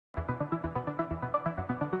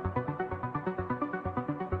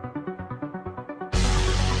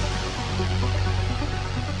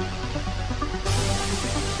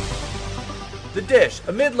Dish,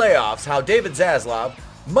 amid layoffs, how David Zaslav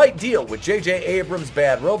might deal with J.J. Abrams'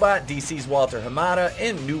 Bad Robot, DC's Walter Hamada,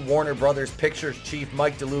 and new Warner Brothers Pictures chief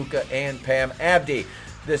Mike DeLuca and Pam Abdy.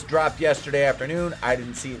 This dropped yesterday afternoon. I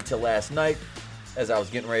didn't see it until last night as I was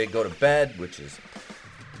getting ready to go to bed, which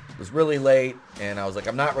was really late, and I was like,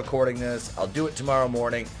 I'm not recording this. I'll do it tomorrow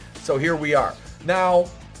morning. So here we are. Now,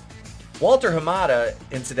 Walter Hamada,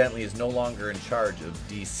 incidentally, is no longer in charge of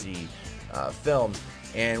DC Films,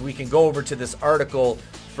 and we can go over to this article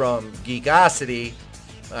from Geekosity.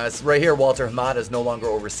 It's right here. Walter Hamada is no longer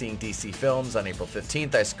overseeing DC Films. On April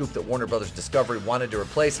 15th, I scooped that Warner Brothers Discovery wanted to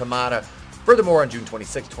replace Hamada. Furthermore, on June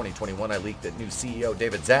 26, 2021, I leaked that new CEO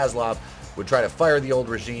David Zaslav would try to fire the old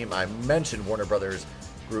regime. I mentioned Warner Brothers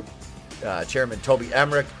Group Chairman Toby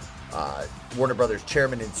Emmerich, Warner Brothers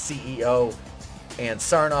Chairman and CEO Ann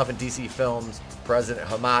Sarnoff, and DC Films President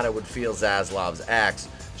Hamada would feel Zaslav's axe.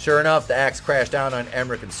 Sure enough, the axe crashed down on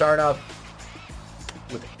Emmerich and Sarnoff.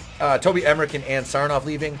 With Toby Emmerich and Ann Sarnoff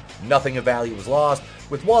leaving, nothing of value was lost.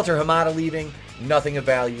 With Walter Hamada leaving, nothing of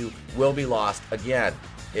value will be lost again.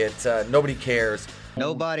 It's nobody cares.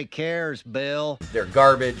 Nobody cares, Bill. They're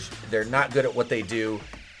garbage. They're not good at what they do,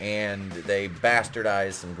 and they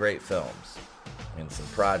bastardize some great films and some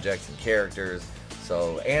projects and characters.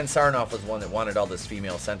 So Ann Sarnoff was one that wanted all this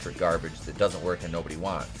female-centric garbage that doesn't work and nobody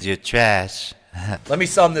wants. You're trash. Let me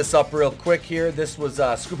sum this up real quick here. This was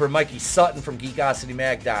Scooper Mikey Sutton from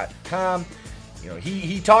GeekosityMag.com. You know,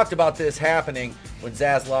 he talked about this happening when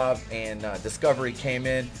Zaslav and Discovery came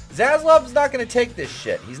in. Zaslav's not going to take this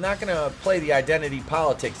shit. He's not going to play the identity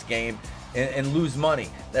politics game and lose money.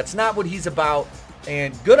 That's not what he's about,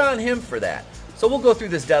 and good on him for that. So we'll go through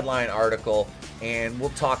this Deadline article, and we'll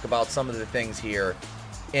talk about some of the things here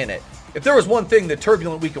in it. If there was one thing the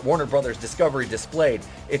turbulent week at Warner Brothers Discovery displayed,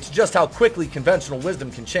 it's just how quickly conventional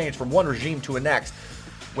wisdom can change from one regime to the next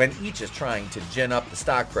when each is trying to gin up the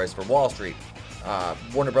stock price for Wall Street.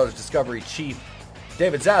 Warner Brothers Discovery chief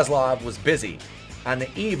David Zaslav was busy on the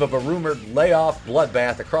eve of a rumored layoff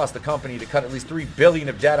bloodbath across the company to cut at least $3 billion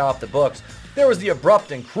of debt off the books. There was the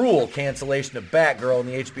abrupt and cruel cancellation of Batgirl in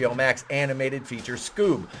the HBO Max animated feature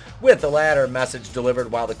Scoob, with the latter message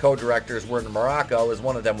delivered while the co-directors were in Morocco as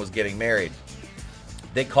one of them was getting married.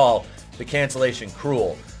 They call the cancellation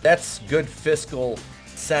cruel. That's good fiscal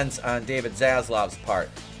sense on David Zaslav's part.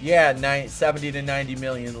 Yeah, 70 to 90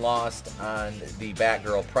 million lost on the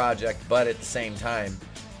Batgirl project, but at the same time,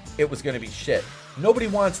 it was going to be shit. Nobody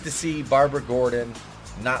wants to see Barbara Gordon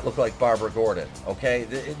not look like Barbara Gordon, okay?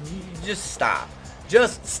 Just stop.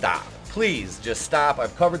 Just stop. Please, just stop.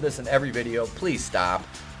 I've covered this in every video. Please stop.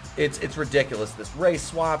 It's ridiculous. This race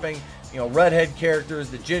swapping, you know, redhead characters,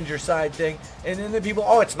 the ginger side thing, and then the people,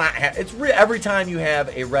 oh, it's not, every time you have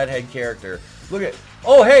a redhead character, look at,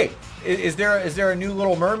 oh, hey, is there a new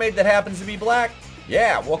Little Mermaid that happens to be black?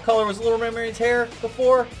 Yeah, what color was Little Mermaid's hair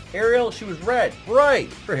before? Ariel, she was red.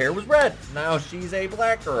 Right, her hair was red. Now she's a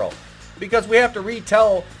black girl. Because we have to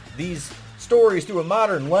retell these stories through a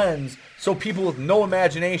modern lens so people with no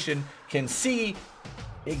imagination can see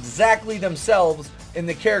exactly themselves in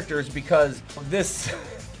the characters, because this,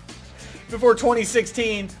 before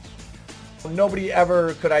 2016, nobody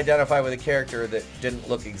ever could identify with a character that didn't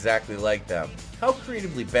look exactly like them. How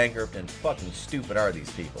creatively bankrupt and fucking stupid are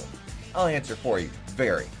these people? I'll answer for you.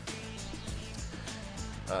 Very.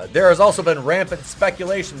 There has also been rampant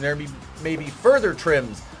speculation there may be further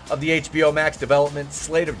trims of the HBO Max development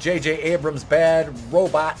slate of J.J. Abrams' Bad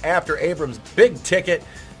Robot after Abrams' big ticket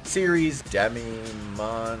series,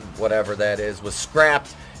 Demimon, whatever that is, was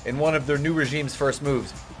scrapped in one of their new regime's first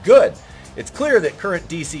moves. Good. It's clear that current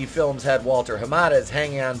DC Films head Walter Hamada is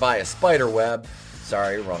hanging on by a spider web.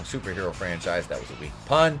 Sorry, wrong superhero franchise. That was a weak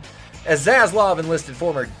pun. As Zaslav enlisted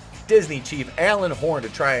former Disney chief Alan Horn to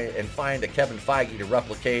try and find a Kevin Feige to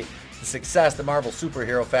replicate the success the Marvel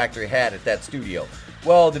Superhero Factory had at that studio.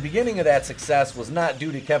 Well, the beginning of that success was not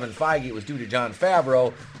due to Kevin Feige, it was due to Jon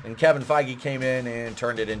Favreau, and Kevin Feige came in and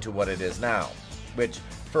turned it into what it is now. Which,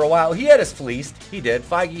 for a while, he had us fleeced. He did.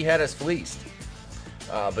 Feige had us fleeced.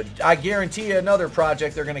 But I guarantee you another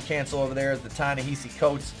project they're going to cancel over there is the Ta-Nehisi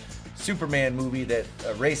Coates Superman movie that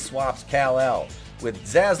race swaps Kal-El. With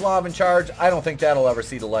Zaslav in charge, I don't think that'll ever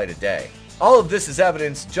see the light of day. All of this is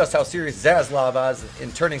evidence just how serious Zaslav is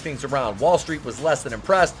in turning things around. Wall Street was less than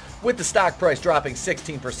impressed, with the stock price dropping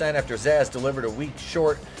 16% after Zaz delivered a weak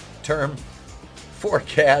short-term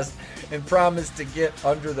forecast and promised to get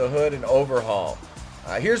under the hood and overhaul.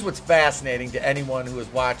 Here's what's fascinating to anyone who has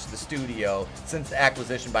watched the studio since the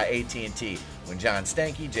acquisition by AT&T. When John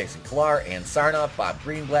Stankey, Jason Kilar, Ann Sarnoff, Bob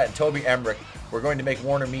Greenblatt, and Toby Emmerich were going to make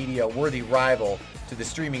Warner Media a worthy rival to the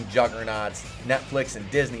streaming juggernauts Netflix and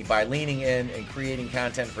Disney by leaning in and creating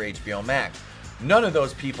content for HBO Max. None of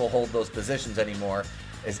those people hold those positions anymore,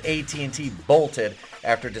 as AT&T bolted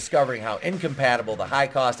after discovering how incompatible the high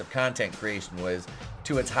cost of content creation was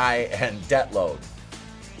to its high-end debt load.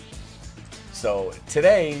 So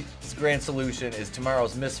today's grand solution is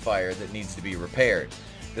tomorrow's misfire that needs to be repaired.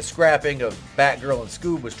 The scrapping of Batgirl and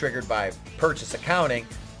Scoob was triggered by purchase accounting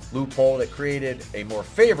loophole that created a more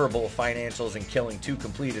favorable financials in killing 2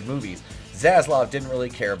 completed movies Zaslav didn't really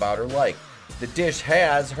care about or like. The Dish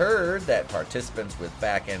has heard that participants with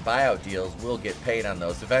back-end buyout deals will get paid on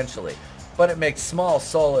those eventually, but it makes small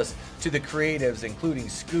solace to the creatives, including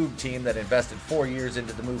Scoob team that invested 4 years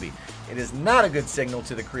into the movie. It is not a good signal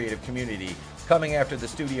to the creative community, coming after the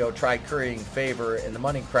studio tried currying favor in the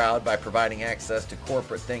money crowd by providing access to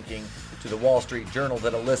corporate thinking to the Wall Street Journal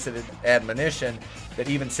that elicited admonition that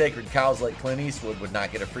even sacred cows like Clint Eastwood would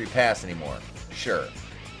not get a free pass anymore. Sure.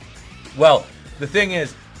 Well, the thing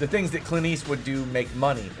is, the things that Clint Eastwood do make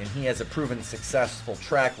money, and he has a proven successful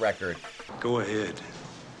track record. Go ahead.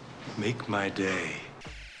 Make my day.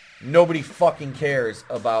 Nobody fucking cares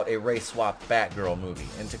about a race-swapped Batgirl movie.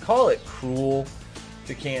 And to call it cruel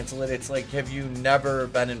to cancel it, it's like, have you never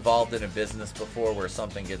been involved in a business before where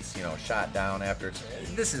something gets, shot down after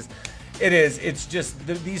it's just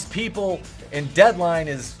these people, and Deadline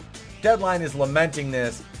is lamenting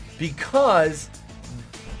this because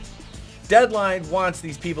Deadline wants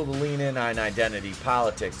these people to lean in on identity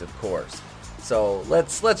politics, of course. So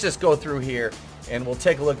let's just go through here and we'll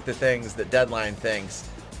take a look at the things that Deadline thinks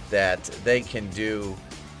that they can do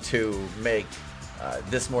to make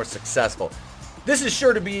this more successful. This is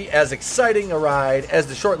sure to be as exciting a ride as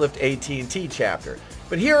the short-lived AT&T chapter,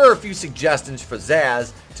 but here are a few suggestions for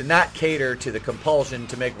Zaz to not cater to the compulsion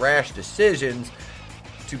to make rash decisions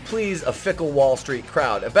to please a fickle Wall Street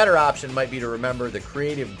crowd. A better option might be to remember the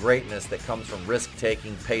creative greatness that comes from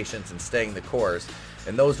risk-taking, patience, and staying the course,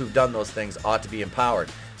 and those who've done those things ought to be empowered.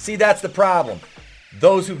 See, that's the problem.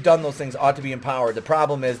 Those who've done those things ought to be empowered. The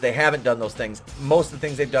problem is they haven't done those things. Most of the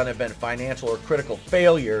things they've done have been financial or critical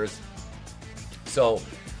failures. So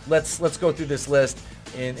let's go through this list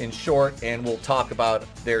in short, and we'll talk about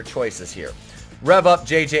their choices here. Rev up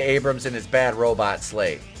J.J. Abrams and his bad robot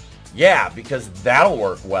slate. Yeah, because that'll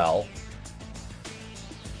work well.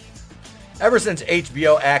 Ever since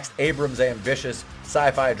HBO axed Abrams' ambitious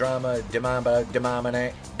sci-fi drama,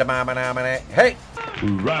 Demamane, hey!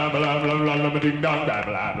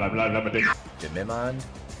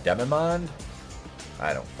 Demimond?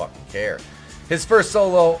 I don't fucking care. His first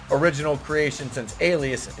solo original creation since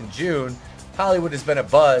Alias in June, Hollywood has been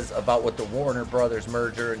abuzz about what the Warner Brothers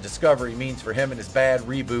merger and Discovery means for him and his bad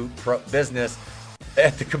reboot business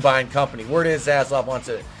at the combined company. Word is Zaslav wants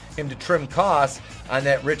him to trim costs on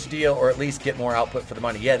that rich deal, or at least get more output for the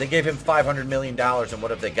money. Yeah, they gave him $500 million, and what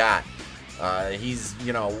have they got? He's,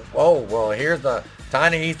 oh, well, here's the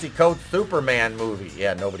Ta-Nehisi Coates Superman movie.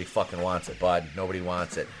 Yeah, nobody fucking wants it, bud. Nobody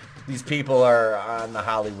wants it. These people are on the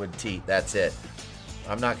Hollywood teat. That's it.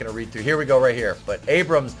 I'm not going to read through. Here we go right here. But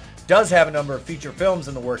Abrams does have a number of feature films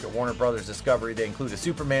in the work at Warner Brothers Discovery. They include a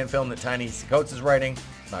Superman film that Ta-Nehisi Coates is writing.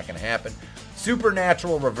 It's not going to happen.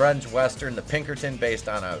 Supernatural revenge western, The Pinkerton, based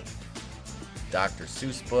on a Dr.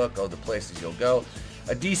 Seuss book, Oh, the Places You'll Go.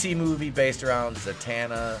 A DC movie based around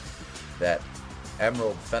Zatanna, that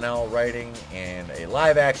Emerald Fennell writing, and a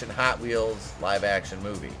live-action Hot Wheels live-action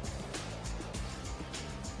movie.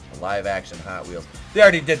 Live-action Hot Wheels. They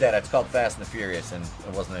already did that. It's called Fast and the Furious, and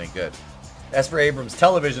it wasn't any good. As for Abrams'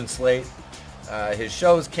 television slate, his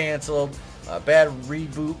show's canceled. Bad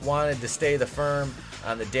reboot wanted to stay the firm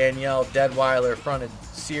on the Danielle Deadweiler-fronted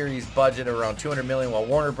series budget around $200 million, while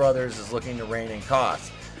Warner Brothers is looking to rein in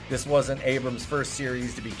costs. This wasn't Abrams' first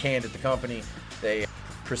series to be canned at the company. They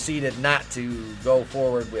proceeded not to go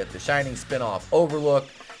forward with the Shining spinoff Overlook.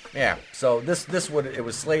 Yeah, so it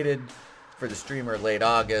was slated for the streamer late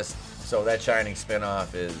August, so that Shining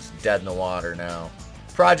spinoff is dead in the water now.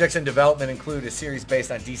 Projects in development include a series based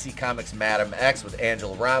on DC Comics' Madam X with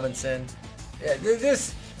Angela Robinson.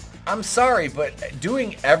 I'm sorry, but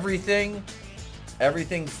doing everything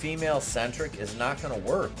female-centric is not going to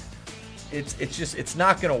work. It's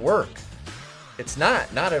not going to work. It's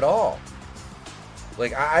not at all.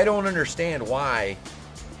 Like, I don't understand why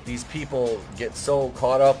these people get so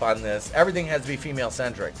caught up on this. Everything has to be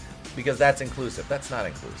female-centric because that's inclusive. That's not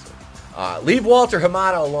inclusive. Leave Walter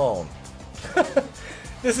Hamada alone.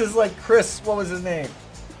 This is like Chris, what was his name?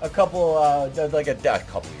 a couple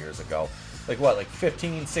years ago. Like what, like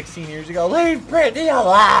 15, 16 years ago? Leave Britney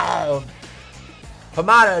alone!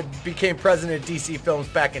 Hamada became president of DC Films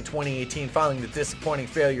back in 2018 following the disappointing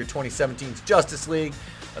failure of 2017's Justice League.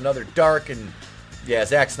 Another dark and, yeah,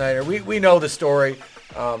 Zack Snyder. We know the story.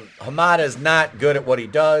 Hamada is not good at what he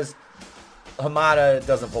does. Hamada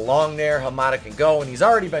doesn't belong there. Hamada can go, and he's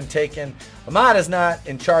already been taken. Hamada's not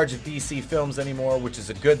in charge of DC Films anymore, which is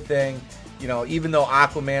a good thing. You know, even though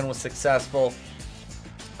Aquaman was successful,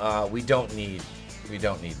 we don't need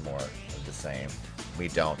more of the same. We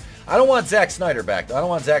don't. I don't want Zack Snyder back, though. I don't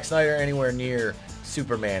want Zack Snyder anywhere near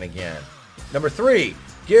Superman again. Number 3,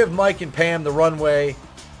 give Mike and Pam the runway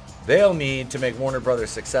they'll need to make Warner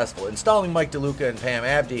Brothers successful. Installing Mike DeLuca and Pam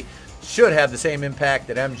Abdy should have the same impact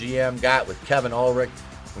that MGM got with Kevin Ulrich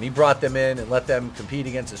when he brought them in and let them compete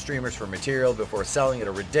against the streamers for material before selling at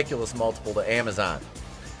a ridiculous multiple to Amazon.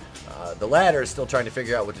 The latter is still trying to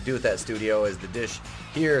figure out what to do with that studio, as the dish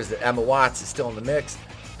here is that Emma Watts is still in the mix,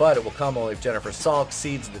 but it will come only if Jennifer Salk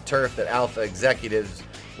seeds the turf that alpha executives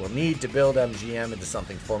will need to build MGM into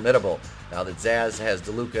something formidable. Now that Zaz has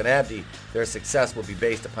DeLuca and Abdy, their success will be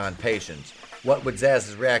based upon patience. What would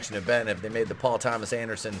Zaz's reaction have been if they made the Paul Thomas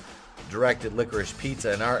Anderson directed Licorice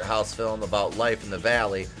Pizza, an art house film about life in the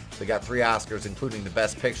Valley that got 3 Oscars, including the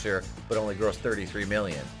Best Picture, but only grossed $33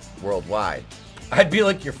 million worldwide? I'd be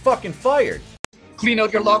like, you're fucking fired. Clean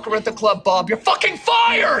out your locker at the club, Bob. You're fucking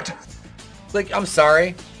fired! Like, I'm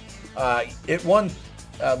sorry. It won,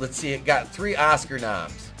 let's see, it got 3 Oscar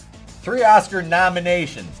noms. 3 Oscar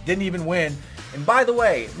nominations. Didn't even win. And by the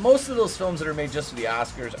way, most of those films that are made just for the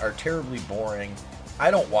Oscars are terribly boring.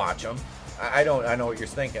 I don't watch them. I know what you're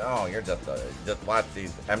thinking. Oh, you're just watch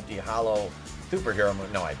these empty, hollow superhero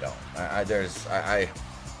movies. No, I don't.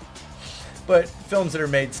 But films that are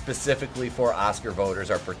made specifically for Oscar voters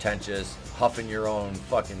are pretentious, huffing your own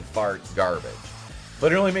fucking fart garbage.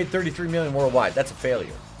 But it only made $33 million worldwide. That's a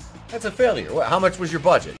failure. That's a failure. What, how much was your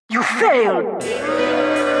budget? You failed!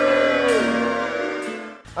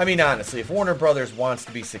 I mean, honestly, if Warner Brothers wants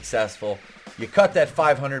to be successful, you cut that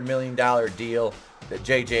 $500 million deal that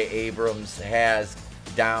J.J. Abrams has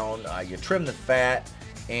down, you trim the fat,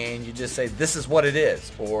 and you just say, this is what it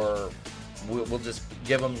is. Or we'll just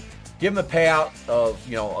give them a payout of,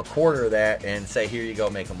 you know, a quarter of that and say, here you go,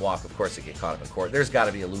 make them walk. Of course, they get caught up in court. There's got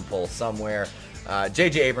to be a loophole somewhere.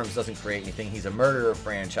 J.J. Abrams doesn't create anything. He's a murderer of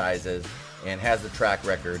franchises and has the track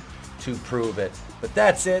record to prove it. But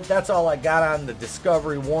that's it. That's all I got on the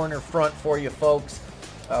Discovery Warner front for you folks.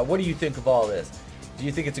 What do you think of all this? Do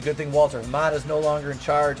you think it's a good thing Walter Hamada is no longer in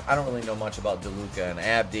charge? I don't really know much about DeLuca and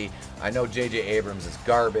Abdy. I know J.J. Abrams is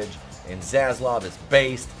garbage and Zaslav is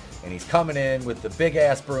based, and he's coming in with the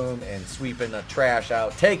big-ass broom and sweeping the trash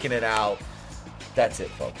out, taking it out. That's it,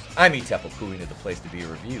 folks. I'm Teppel Cooing to the place to be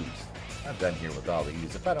reviews. I'm done here with all the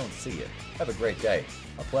yous. If I don't see you, have a great day.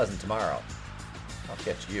 A pleasant tomorrow. I'll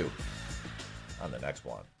catch you on the next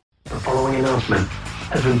one. The following announcement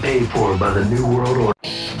has been paid for by the New World Order.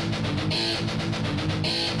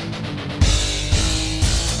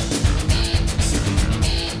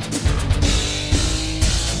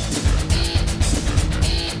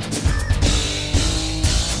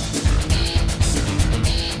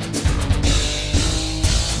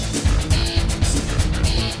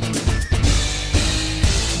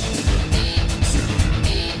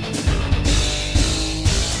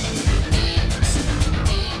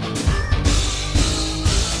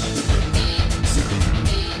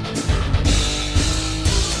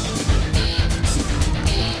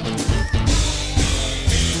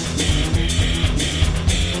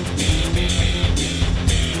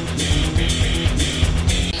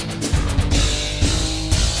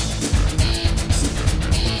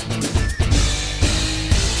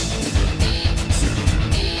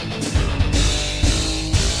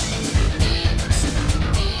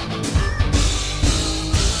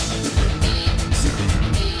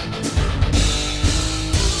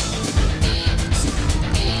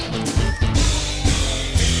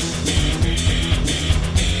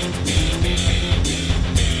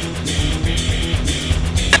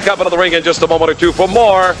 Up into the ring in just a moment or two for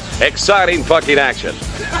more exciting fucking action.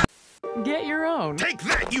 Get your own. Take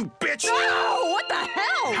that, you bitch! No! What the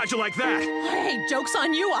hell? How'd you like that? Hey, joke's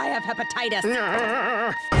on you. I have hepatitis.